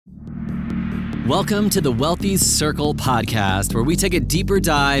Welcome to the Wealthy's Circle podcast, where we take a deeper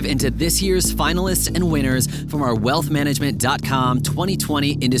dive into this year's finalists and winners from our wealthmanagement.com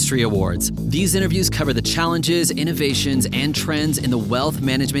 2020 industry awards. These interviews cover the challenges, innovations, and trends in the wealth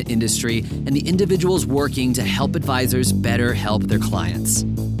management industry and the individuals working to help advisors better help their clients.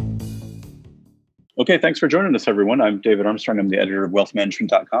 Okay, thanks for joining us, everyone. I'm David Armstrong. I'm the editor of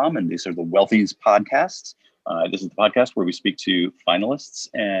wealthmanagement.com, and these are the Wealthy's podcasts. This is the podcast where we speak to finalists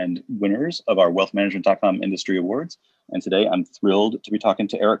and winners of our wealthmanagement.com industry awards. And today I'm thrilled to be talking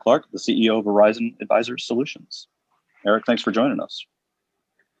to Eric Clark, the CEO of Horizon Advisors Solutions. Eric, thanks for joining us.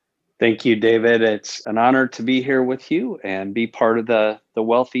 Thank you, David. It's an honor to be here with you and be part of the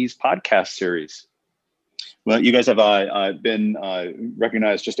Wealthy's podcast series. Well, you guys have been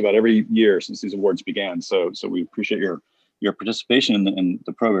recognized just about every year since these awards began. So we appreciate your participation in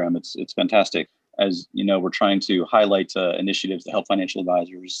the program. It's fantastic. As you know, we're trying to highlight initiatives to help financial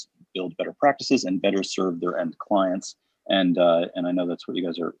advisors build better practices and better serve their end clients. And I know that's what you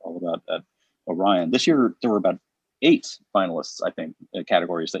guys are all about at Orion. This year, there were about 8 finalists, I think,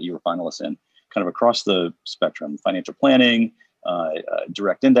 categories that you were finalists in, kind of across the spectrum: financial planning,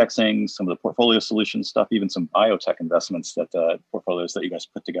 direct indexing, some of the portfolio solution stuff, even some biotech investments portfolios that you guys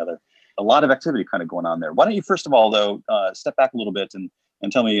put together. A lot of activity kind of going on there. Why don't you, first of all, though, step back a little bit and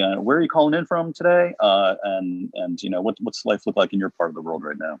tell me where are you calling in from today, and you know what's life look like in your part of the world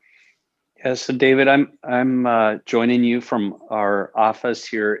right now? Yeah, so David, I'm joining you from our office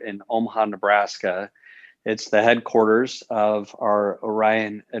here in Omaha, Nebraska. It's the headquarters of our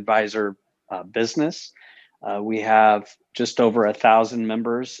Orion Advisor business. We have just over 1,000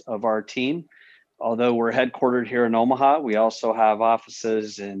 members of our team. Although we're headquartered here in Omaha, we also have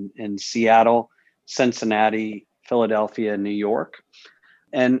offices in Seattle, Cincinnati, Philadelphia, New York.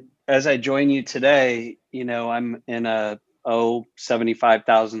 And as I join you today, you know, I'm in a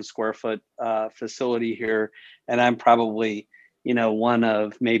 75,000 square foot facility here, and I'm probably, you know, one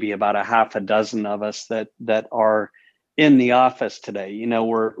of maybe about a half a dozen of us that are in the office today. You know,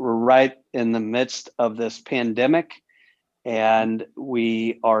 we're right in the midst of this pandemic, and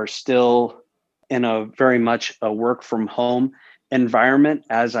we are still in a very much a work from home environment,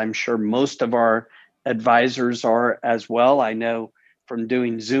 as I'm sure most of our advisors are as well. I know from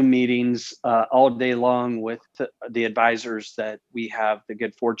doing Zoom meetings all day long with the advisors that we have the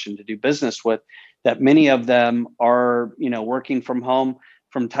good fortune to do business with, that many of them are, you know, working from home.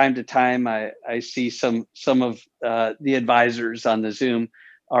 From time to time, I see some of the advisors on the Zoom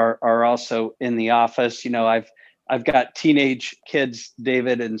are also in the office. You know, I've got teenage kids,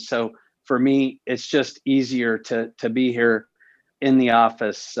 David, and so for me, it's just easier to be here in the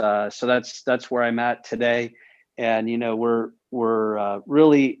office. So that's where I'm at today, and you know, we're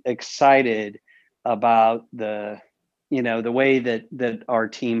really excited about the way that our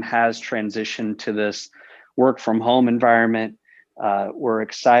team has transitioned to this work from home environment. We're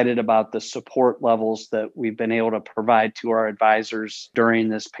excited about the support levels that we've been able to provide to our advisors during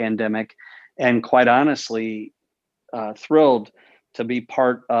this pandemic, and quite honestly, thrilled to be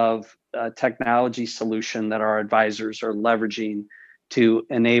part of a technology solution that our advisors are leveraging to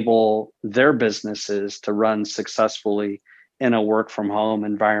enable their businesses to run successfully in a work from home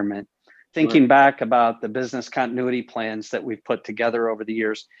environment. Thinking back about the business continuity plans that we've put together over the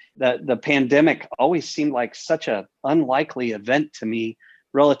years, that the pandemic always seemed like such an unlikely event to me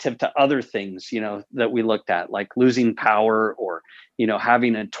relative to other things, you know, that we looked at, like losing power or, you know,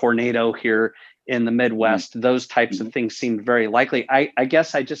 having a tornado here in the Midwest. Those types of things seemed very likely. I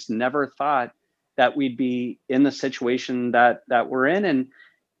guess I just never thought that we'd be in the situation that we're in.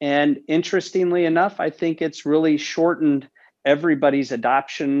 And interestingly enough, I think it's really shortened everybody's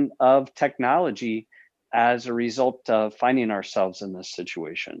adoption of technology as a result of finding ourselves in this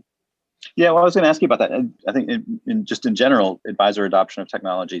situation. Yeah, well, I was going to ask you about that. I think in general, advisor adoption of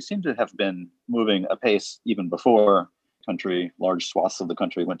technology seems to have been moving apace even before large swaths of the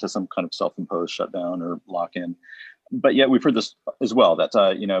country went to some kind of self-imposed shutdown or lock-in. But yet we've heard this as well,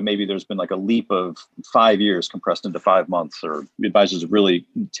 that you know, maybe there's been like a leap of 5 years compressed into 5 months, or the advisors have really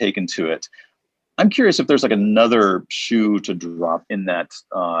taken to it. I'm curious if there's like another shoe to drop in that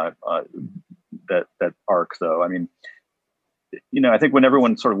that arc, though. I mean, you know, I think when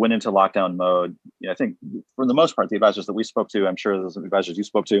everyone sort of went into lockdown mode, you know, I think for the most part, the advisors that we spoke to, I'm sure those advisors you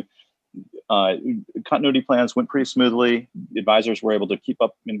spoke to, continuity plans went pretty smoothly. Advisors were able to keep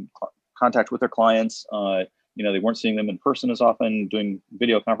up in contact with their clients. You know, they weren't seeing them in person as often, doing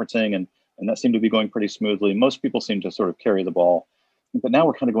video conferencing, and that seemed to be going pretty smoothly. Most people seem to sort of carry the ball. But now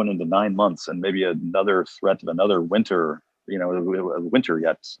we're kind of going into 9 months and maybe another threat of another winter, you know, a winter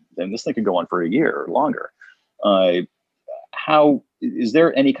yet. And this thing could go on for a year or longer. how is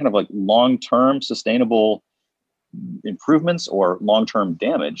there any kind of like long-term sustainable improvements or long-term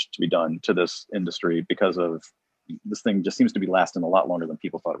damage to be done to this industry because of this thing just seems to be lasting a lot longer than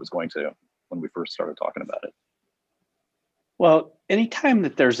people thought it was going to when we first started talking about it? Well, anytime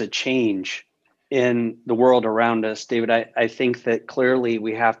that there's a change in the world around us, David, I think that clearly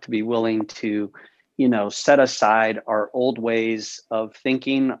we have to be willing to, set aside our old ways of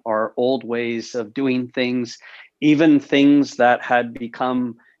thinking, our old ways of doing things, even things that had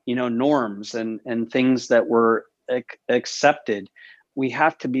become, norms and things that were accepted. We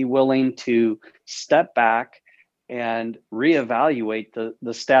have to be willing to step back and reevaluate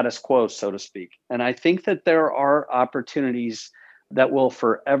the status quo, so to speak. And I think that there are opportunities that will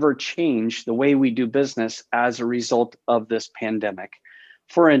forever change the way we do business as a result of this pandemic.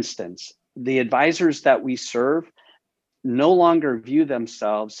 For instance, the advisors that we serve no longer view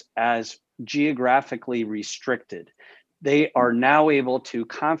themselves as geographically restricted. They are now able to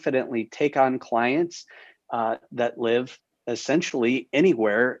confidently take on clients that live essentially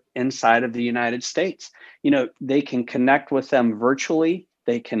anywhere inside of the United States. They can connect with them virtually.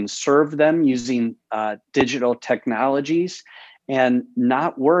 They can serve them using digital technologies and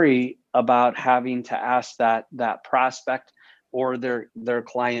not worry about having to ask that prospect or their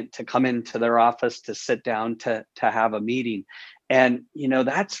client to come into their office to sit down to have a meeting. And,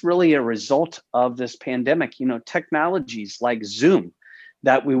 that's really a result of this pandemic. Technologies like Zoom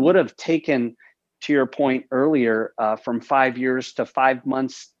that we would have taken, to your point earlier, from 5 years to 5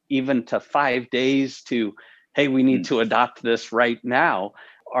 months, even to 5 days to, hey, we need to adopt this right now,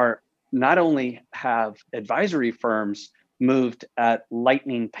 are not only have advisory firms moved at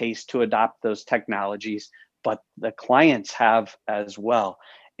lightning pace to adopt those technologies, but the clients have as well.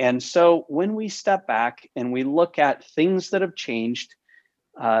 And so when we step back and we look at things that have changed,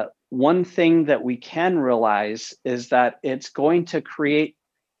 one thing that we can realize is that it's going to create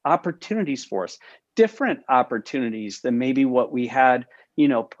opportunities for us, different opportunities than maybe what we had,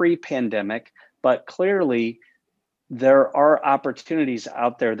 pre-pandemic, but clearly there are opportunities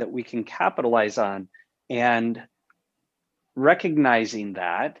out there that we can capitalize on. And recognizing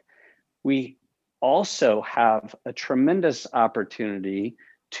that, we also have a tremendous opportunity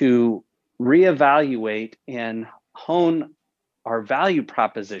to reevaluate and hone our value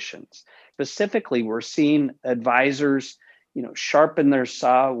propositions. Specifically, we're seeing advisors, sharpen their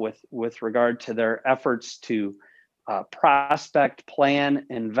saw with regard to their efforts to prospect, plan,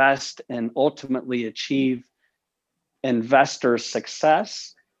 invest, and ultimately achieve investor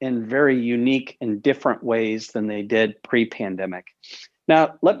success in very unique and different ways than they did pre-pandemic.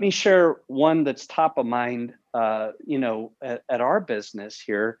 Now, let me share one that's top of mind, at our business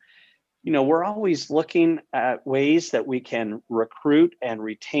here. We're always looking at ways that we can recruit and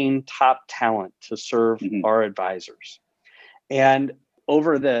retain top talent to serve our advisors. And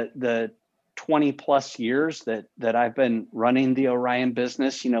over the 20 plus years that I've been running the Orion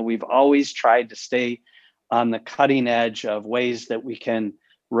business, we've always tried to stay on the cutting edge of ways that we can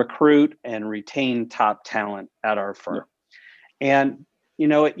recruit and retain top talent at our firm. And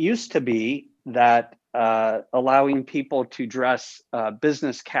it used to be that allowing people to dress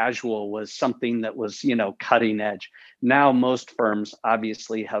business casual was something that was, cutting edge. Now, most firms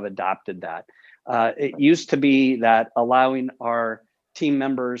obviously have adopted that. It used to be that allowing our team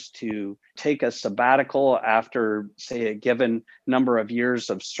members to take a sabbatical after, say, a given number of years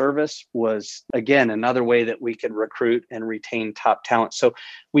of service was, again, another way that we could recruit and retain top talent. So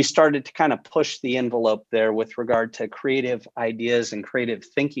we started to kind of push the envelope there with regard to creative ideas and creative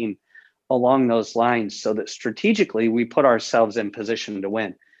thinking along those lines so that strategically we put ourselves in position to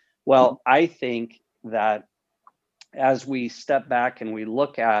win. Well, I think that as we step back and we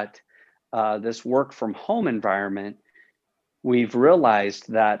look at this work from home environment, we've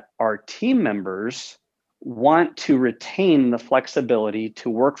realized that our team members want to retain the flexibility to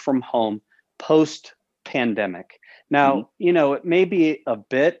work from home post-pandemic. Now, it may be a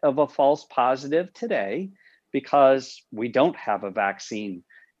bit of a false positive today because we don't have a vaccine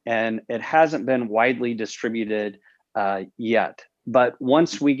and it hasn't been widely distributed yet. But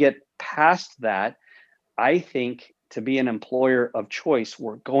once we get past that, I think to be an employer of choice,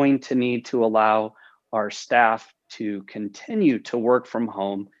 we're going to need to allow our staff to continue to work from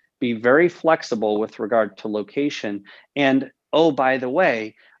home, be very flexible with regard to location. And oh, by the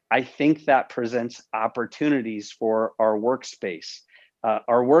way, I think that presents opportunities for our workspace.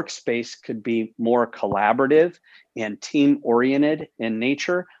 Our workspace could be more collaborative and team-oriented in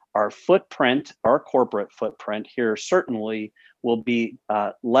nature. Our footprint, our corporate footprint here certainly will be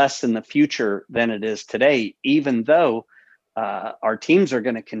less in the future than it is today, even though our teams are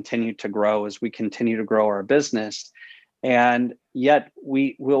going to continue to grow as we continue to grow our business. And yet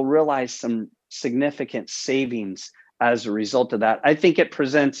we will realize some significant savings as a result of that. I think it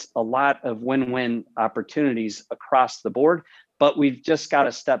presents a lot of win-win opportunities across the board, but we've just got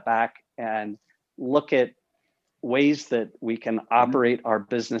to step back and look at ways that we can operate our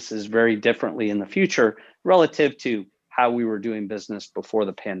businesses very differently in the future relative to how we were doing business before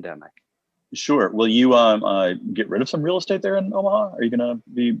the pandemic. Sure. Will you get rid of some real estate there in Omaha? Are you going to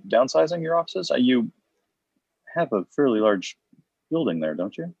be downsizing your offices? You have a fairly large building there,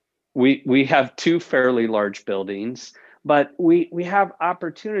 don't you? We have two fairly large buildings, but we have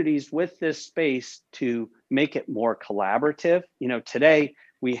opportunities with this space to make it more collaborative. Today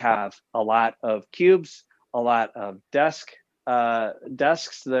we have a lot of cubes, a lot of desks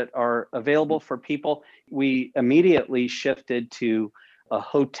that are available for people. We immediately shifted to a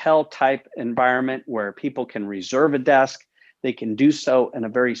hotel type environment where people can reserve a desk. They can do so in a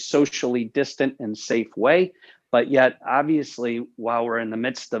very socially distant and safe way. But yet, obviously, while we're in the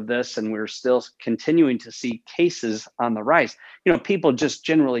midst of this and we're still continuing to see cases on the rise, people just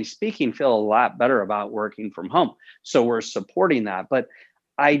generally speaking feel a lot better about working from home. So we're supporting that. But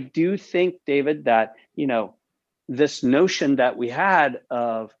I do think, David, that, this notion that we had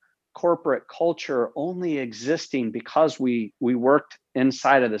of corporate culture only existing because we worked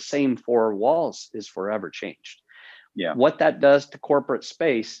inside of the same four walls is forever changed. Yeah. What that does to corporate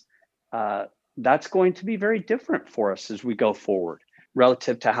space, that's going to be very different for us as we go forward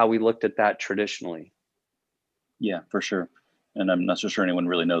relative to how we looked at that traditionally. Yeah, for sure. And I'm not so sure anyone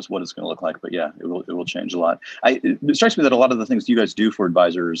really knows what it's going to look like, but yeah, it will change a lot. It strikes me that a lot of the things you guys do for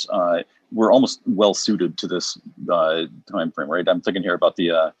advisors were almost well suited to this time frame, right? I'm thinking here about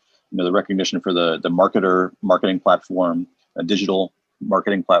the recognition for the marketer marketing platform, a digital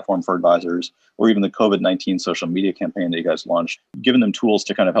marketing platform for advisors, or even the COVID-19 social media campaign that you guys launched, giving them tools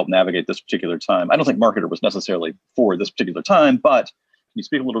to kind of help navigate this particular time. I don't think marketer was necessarily for this particular time, but can you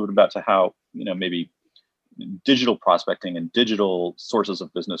speak a little bit about to how maybe digital prospecting and digital sources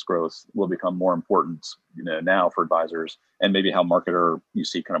of business growth will become more important, now for advisors, and maybe how you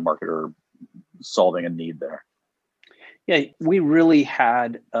see marketer solving a need there? Yeah, we really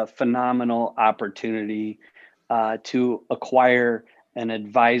had a phenomenal opportunity to acquire an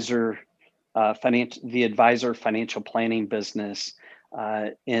advisor, the advisor financial planning business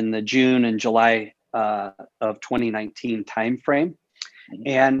in the June and July of 2019 timeframe. Mm-hmm.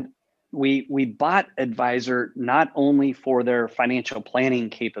 And we bought Advisor not only for their financial planning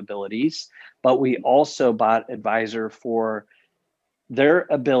capabilities, but we also bought Advisor for their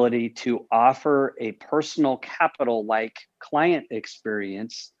ability to offer a personal capital-like client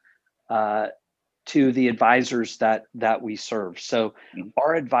experience to the advisors that we serve. So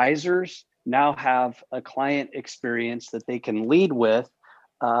our advisors now have a client experience that they can lead with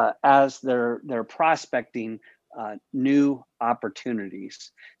as they're prospecting new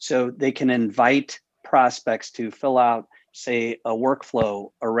opportunities. So they can invite prospects to fill out, say, a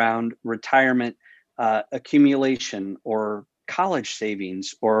workflow around retirement accumulation or college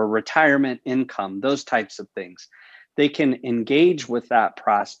savings or retirement income, those types of things. They can engage with that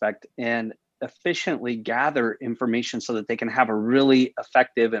prospect and efficiently gather information so that they can have a really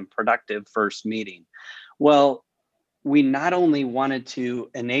effective and productive first meeting. Well, we not only wanted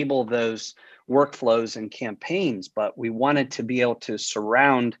to enable those workflows and campaigns, but we wanted to be able to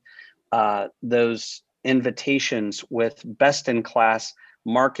surround those invitations with best-in-class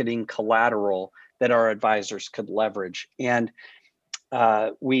marketing collateral that our advisors could leverage. And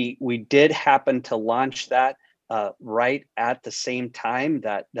we did happen to launch that right at the same time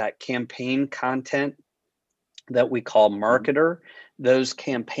that campaign content that we call Marketer. Those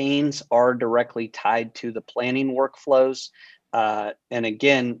campaigns are directly tied to the planning workflows, and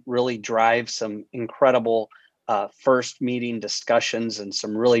again, really drive some incredible first meeting discussions and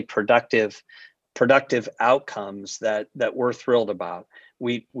some really productive outcomes that we're thrilled about.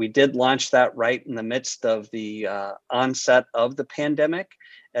 We did launch that right in the midst of the onset of the pandemic.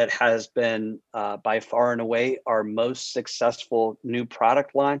 It has been by far and away our most successful new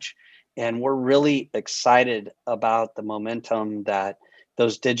product launch. And we're really excited about the momentum that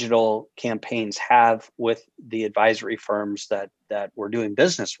those digital campaigns have with the advisory firms that we're doing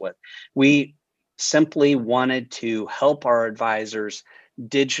business with. We simply wanted to help our advisors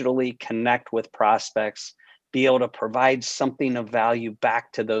digitally connect with prospects, be able to provide something of value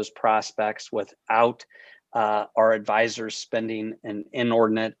back to those prospects without our advisors spending an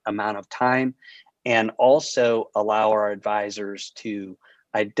inordinate amount of time, and also allow our advisors to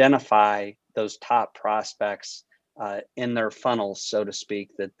identify those top prospects in their funnels, so to speak,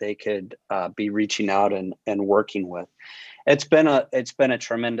 that they could be reaching out and working with. It's been a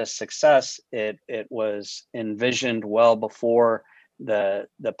tremendous success. It was envisioned well before the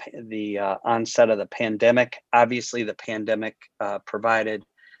onset of the pandemic. Obviously, the pandemic provided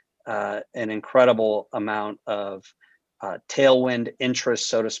an incredible amount of tailwind interest,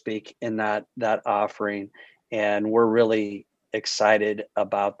 so to speak, in that offering, and we're really excited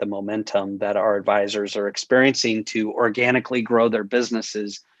about the momentum that our advisors are experiencing to organically grow their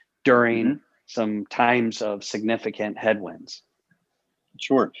businesses during some times of significant headwinds.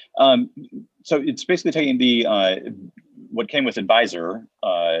 Sure. So it's basically taking the what came with Advisor,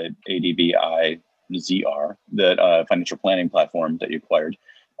 ADVIZR, that financial planning platform that you acquired,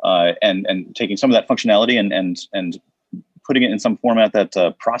 and taking some of that functionality and putting it in some format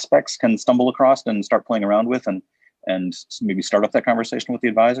that prospects can stumble across and start playing around with, and maybe start up that conversation with the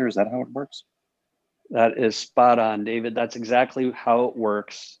advisor. Is that how it works? That is spot on, David. That's exactly how it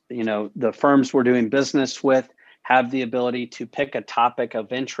works. The firms we're doing business with have the ability to pick a topic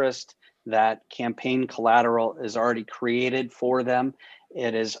of interest. That campaign collateral is already created for them.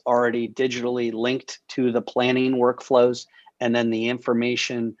 It is already digitally linked to the planning workflows, and then the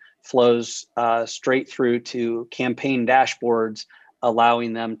information flows straight through to campaign dashboards,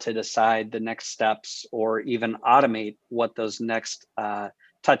 allowing them to decide the next steps or even automate what those next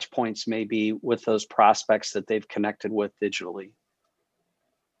touch points may be with those prospects that they've connected with digitally.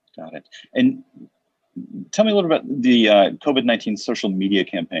 Got it. And tell me a little bit about the COVID-19 social media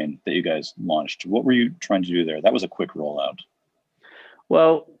campaign that you guys launched. What were you trying to do there? That was a quick rollout.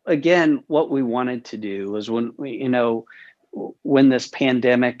 Well, again, what we wanted to do was when this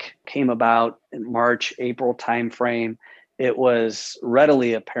pandemic came about in March, April timeframe, it was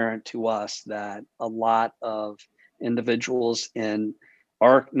readily apparent to us that a lot of individuals in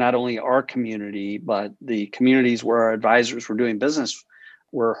not only our community, but the communities where our advisors were doing business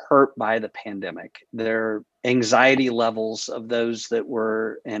were hurt by the pandemic. Their anxiety levels of those that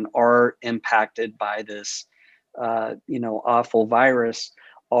were and are impacted by this, awful virus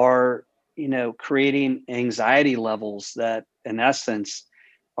are, creating anxiety levels that in essence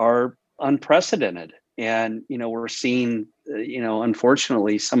are unprecedented. And, we're seeing,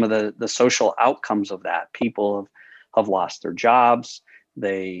 unfortunately, some of the social outcomes of that. People have lost their jobs.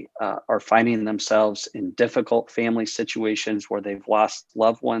 They are finding themselves in difficult family situations where they've lost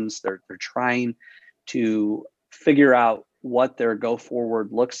loved ones. They're trying to figure out what their go forward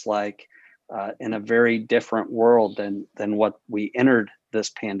looks like in a very different world than what we entered this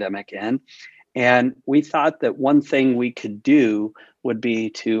pandemic in. And we thought that one thing we could do would be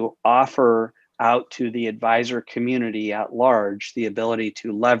to offer out to the advisor community at large the ability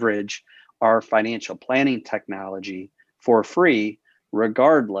to leverage our financial planning technology for free,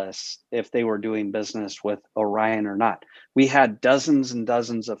 regardless if they were doing business with Orion or not. We had dozens and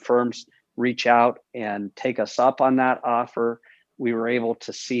dozens of firms reach out and take us up on that offer. We were able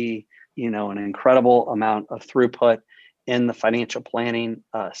to see, an incredible amount of throughput in the financial planning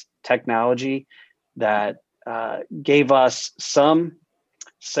technology that gave us some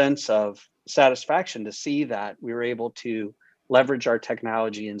sense of satisfaction to see that we were able to leverage our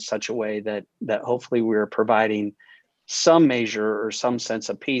technology in such a way that hopefully we were providing some measure or some sense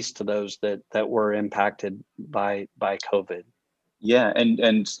of peace to those that were impacted by COVID. Yeah,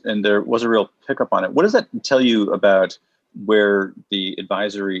 and there was a real pickup on it. What does that tell you about where the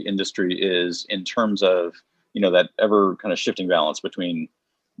advisory industry is in terms of, that ever kind of shifting balance between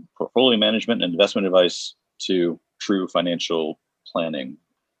portfolio management and investment advice to true financial planning?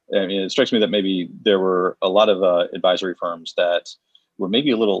 I mean, it strikes me that maybe there were a lot of advisory firms that were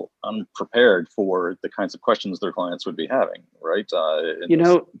maybe a little unprepared for the kinds of questions their clients would be having, right?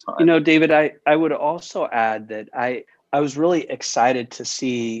 David, I would also add that I was really excited to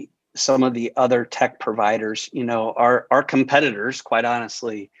see some of the other tech providers, our competitors, quite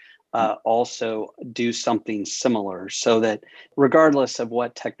honestly, also do something similar, so that regardless of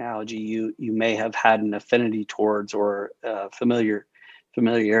what technology you may have had an affinity towards or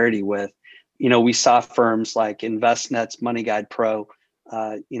familiarity with, we saw firms like Envestnet's Money Guide Pro,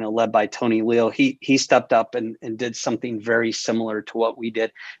 led by Tony Leal. He stepped up and did something very similar to what we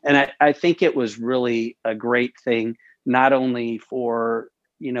did. And I think it was really a great thing, not only for,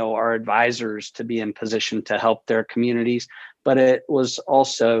 our advisors to be in position to help their communities, but it was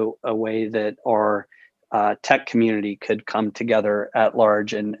also a way that our tech community could come together at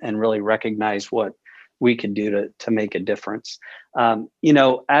large and really recognize what we could do to make a difference.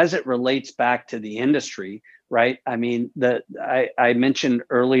 As it relates back to the industry, right? I mean, I mentioned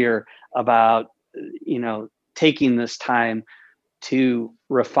earlier about, taking this time to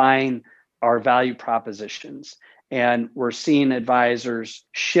refine our value propositions. And we're seeing advisors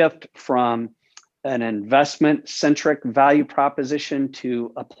shift from an investment-centric value proposition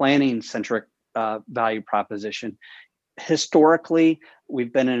to a planning-centric value proposition. Historically,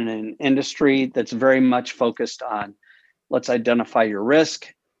 we've been in an industry that's very much focused on, let's identify your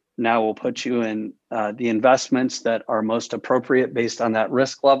risk. Now we'll put you in the investments that are most appropriate based on that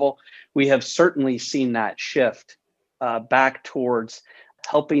risk level. We have certainly seen that shift back towards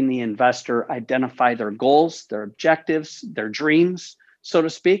helping the investor identify their goals, their objectives, their dreams, so to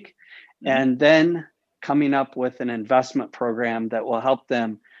speak, and then coming up with an investment program that will help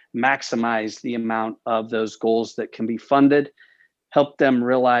them maximize the amount of those goals that can be funded, help them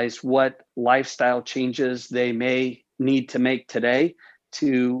realize what lifestyle changes they may need to make today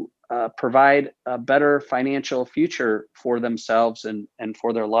to provide a better financial future for themselves and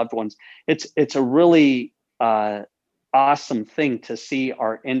for their loved ones. It's a really awesome thing to see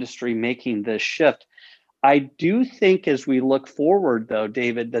our industry making this shift. I do think as we look forward, though,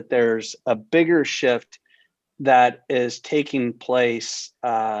 David, that there's a bigger shift that is taking place,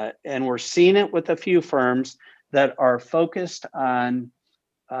 and we're seeing it with a few firms that are focused on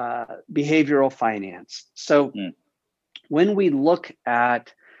behavioral finance. So when we look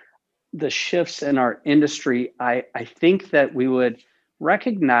at the shifts in our industry, I think that we would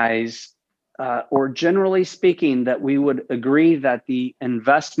recognize, or generally speaking, that we would agree that the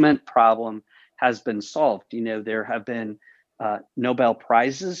investment problem has been solved. You know, there have been Nobel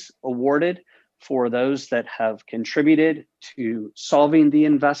Prizes awarded for those that have contributed to solving the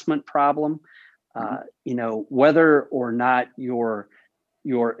investment problem. You know, whether or not your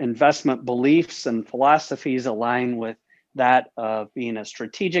investment beliefs and philosophies align with that of being a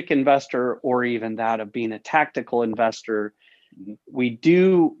strategic investor or even that of being a tactical investor, we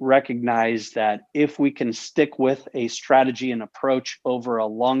do recognize that if we can stick with a strategy and approach over a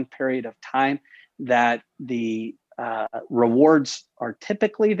long period of time, that the rewards are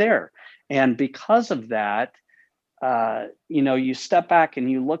typically there. And because of that, you know, you step back and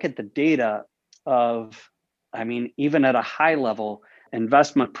you look at the data of, I mean, even at a high level,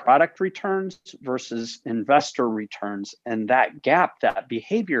 investment product returns versus investor returns. And that gap, that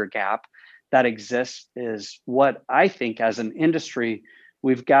behavior gap that exists, is what I think as an industry,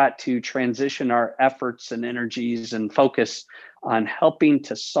 we've got to transition our efforts and energies and focus on helping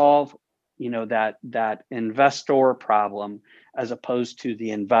to solve, you know, that investor problem as opposed to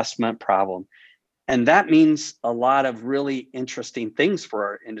the investment problem. And that means a lot of really interesting things for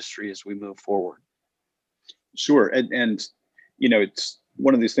our industry as we move forward. Sure. And you know, it's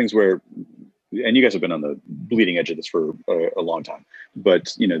one of these things where, and you guys have been on the bleeding edge of this for a long time,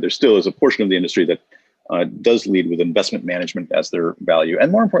 but, you know, there still is a portion of the industry that does lead with investment management as their value.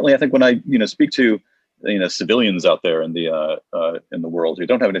 And more importantly, I think when I, you know, speak to, you know, civilians out there in the world who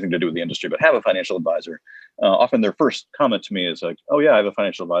don't have anything to do with the industry, but have a financial advisor, often their first comment to me is like, oh yeah, I have a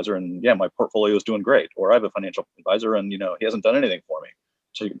financial advisor and yeah, my portfolio is doing great. Or I have a financial advisor and, you know, he hasn't done anything for me.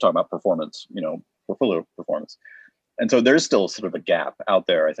 So you're talking about performance, you know, portfolio performance. And so there's still sort of a gap out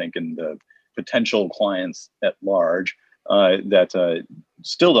there, I think, in the potential clients at large that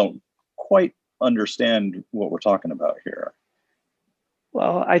still don't quite understand what we're talking about here.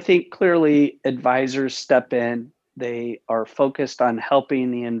 Well, I think clearly advisors step in. They are focused on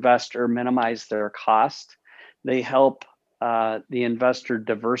helping the investor minimize their cost. They help the investor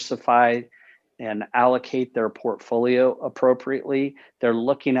diversify and allocate their portfolio appropriately. They're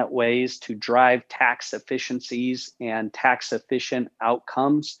looking at ways to drive tax efficiencies and tax efficient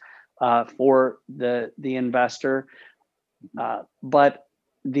outcomes for the investor. But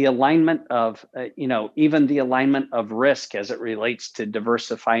the alignment of, you know, even the alignment of risk as it relates to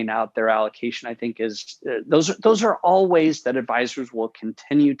diversifying out their allocation, I think is, those are all ways that advisors will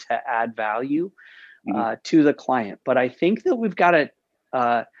continue to add value to the client. But I think that we've got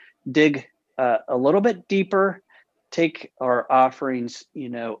to dig a little bit deeper, take our offerings, you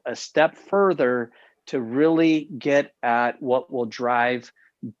know, a step further to really get at what will drive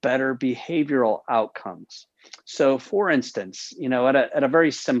better behavioral outcomes. So for instance, you know, at a very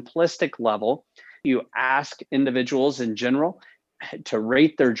simplistic level, you ask individuals in general to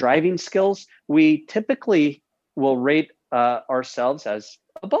rate their driving skills. We typically will rate ourselves as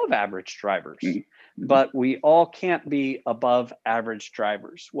above average drivers, but we all can't be above average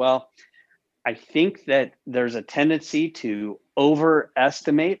drivers. Well, I think that there's a tendency to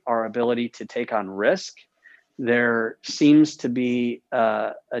overestimate our ability to take on risk. There seems to be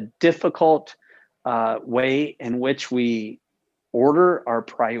a difficult way in which we order our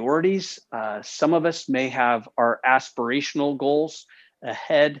priorities. Some of us may have our aspirational goals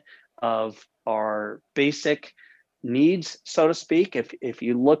ahead of our basic needs, so to speak. If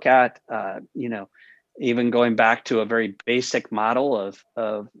you look at, you know, even going back to a very basic model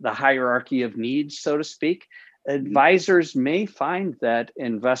of the hierarchy of needs, so to speak, advisors may find that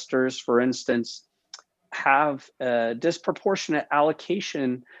investors, for instance, have a disproportionate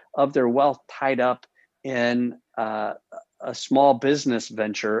allocation of their wealth tied up in a small business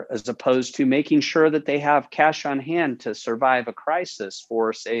venture, as opposed to making sure that they have cash on hand to survive a crisis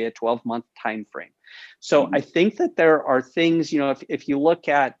for, say, a 12-month time frame. So I think that there are things, if you look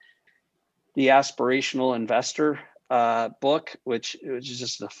at the Aspirational Investor book, which is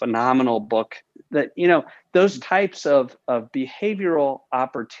just a phenomenal book, that those types of behavioral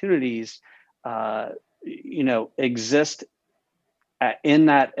opportunities exist in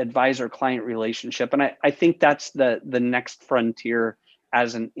that advisor-client relationship. And I think that's the next frontier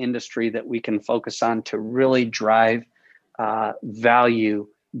as an industry that we can focus on to really drive value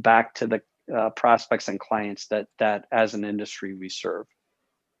back to the prospects and clients that as an industry we serve.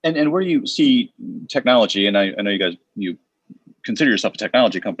 And where do you see technology? And I know you consider yourself a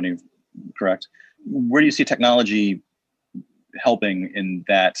technology company, correct? Where do you see technology helping in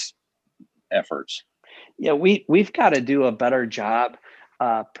that effort? Yeah, we've got to do a better job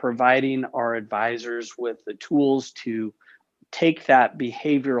providing our advisors with the tools to take that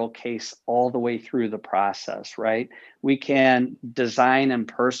behavioral case all the way through the process, right? We can design and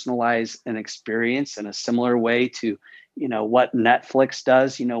personalize an experience in a similar way to what Netflix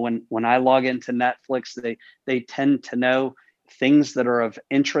does. When I log into Netflix, they tend to know things that are of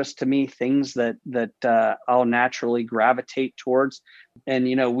interest to me, things that I'll naturally gravitate towards. And,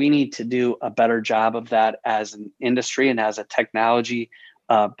 we need to do a better job of that as an industry and as a technology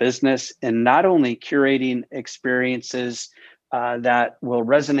business, and not only curating experiences that will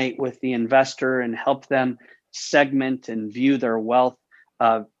resonate with the investor and help them segment and view their wealth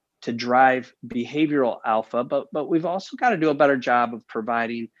to drive behavioral alpha, but we've also got to do a better job of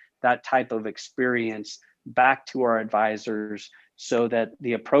providing that type of experience back to our advisors so that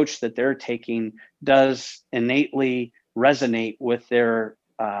the approach that they're taking does innately resonate with their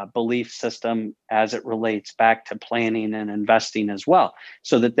belief system as it relates back to planning and investing as well,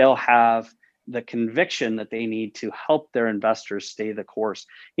 so that they'll have the conviction that they need to help their investors stay the course.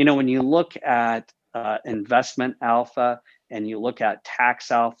 When you look at investment alpha and you look at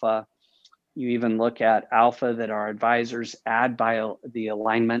tax alpha, you even look at alpha that our advisors add by the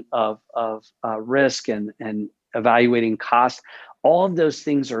alignment of risk and evaluating cost. All of those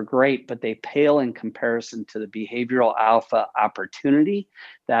things are great, but they pale in comparison to the behavioral alpha opportunity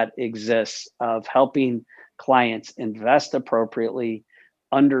that exists of helping clients invest appropriately,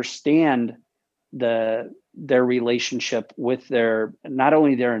 understand their relationship with not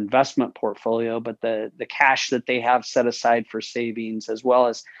only their investment portfolio, but the cash that they have set aside for savings, as well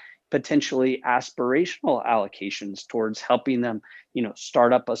as potentially aspirational allocations towards helping them,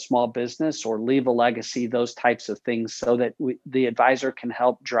 start up a small business or leave a legacy, those types of things, so that the advisor can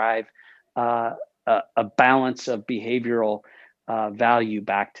help drive a balance of behavioral value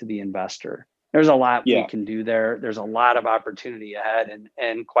back to the investor. There's a lot we can do there. There's a lot of opportunity ahead.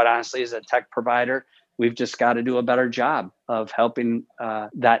 And quite honestly, as a tech provider, we've just got to do a better job of helping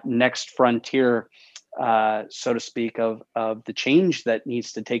that next frontier, so to speak, of the change that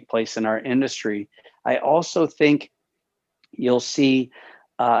needs to take place in our industry. I also think you'll see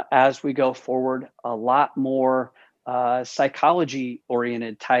as we go forward a lot more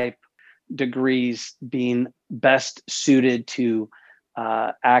psychology-oriented type degrees being best suited to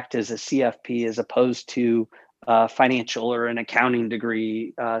act as a CFP, as opposed to financial or an accounting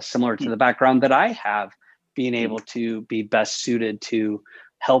degree similar to the background that I have, being able to be best suited to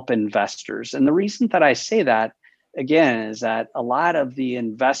help investors. And the reason that I say that, again, is that a lot of the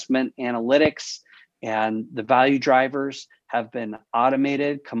investment analytics and the value drivers have been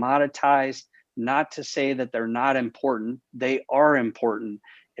automated, commoditized. Not to say that they're not important. They are important.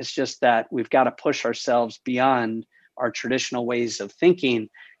 It's just that we've got to push ourselves beyond our traditional ways of thinking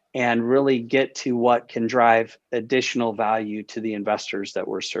and really get to what can drive additional value to the investors that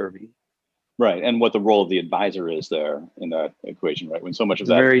we're serving. Right. And what the role of the advisor is there in that equation, right? When so much of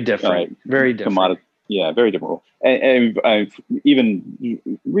that very different. Very different. Very different role. And I've even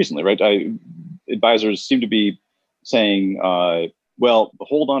recently, right, advisors seem to be saying, well,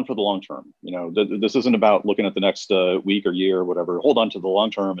 hold on for the long term. This isn't about looking at the next week or year or whatever. Hold on to the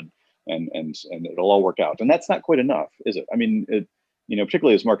long term and it'll all work out. And that's not quite enough, is it? I mean,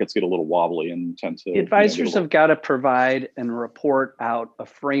 particularly as markets get a little wobbly and tend to. Advisors have got to provide and report out a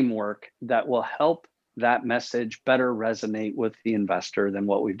framework that will help that message better resonate with the investor than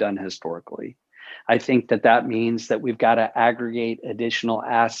what we've done historically. I think that means that we've got to aggregate additional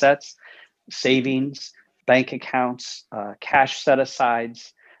assets, savings, bank accounts, cash set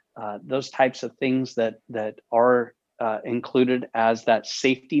asides, those types of things that are included as that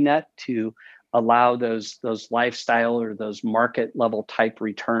safety net to allow those lifestyle or those market level type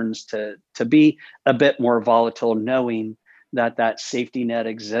returns to be a bit more volatile, knowing that safety net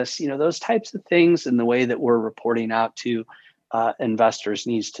exists. Those types of things and the way that we're reporting out to investors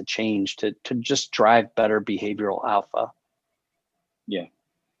needs to change to just drive better behavioral alpha. Yeah.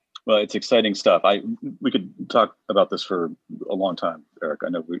 Well, it's exciting stuff. We could talk about this for a long time, Eric. I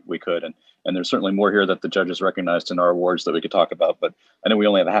know we could, and there's certainly more here that the judges recognized in our awards that we could talk about. But I know we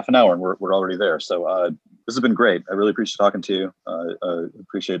only have a half an hour, and we're already there. So this has been great. I really appreciate talking to you.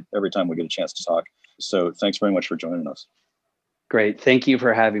 Appreciate every time we get a chance to talk. So thanks very much for joining us. Great. Thank you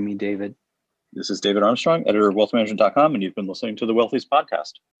for having me, David. This is David Armstrong, editor of wealthmanagement.com, and you've been listening to the Wealthies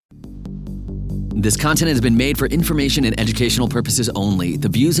podcast. This content has been made for information and educational purposes only. The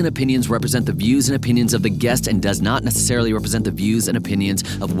views and opinions represent the views and opinions of the guest and does not necessarily represent the views and opinions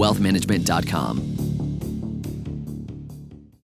of wealthmanagement.com.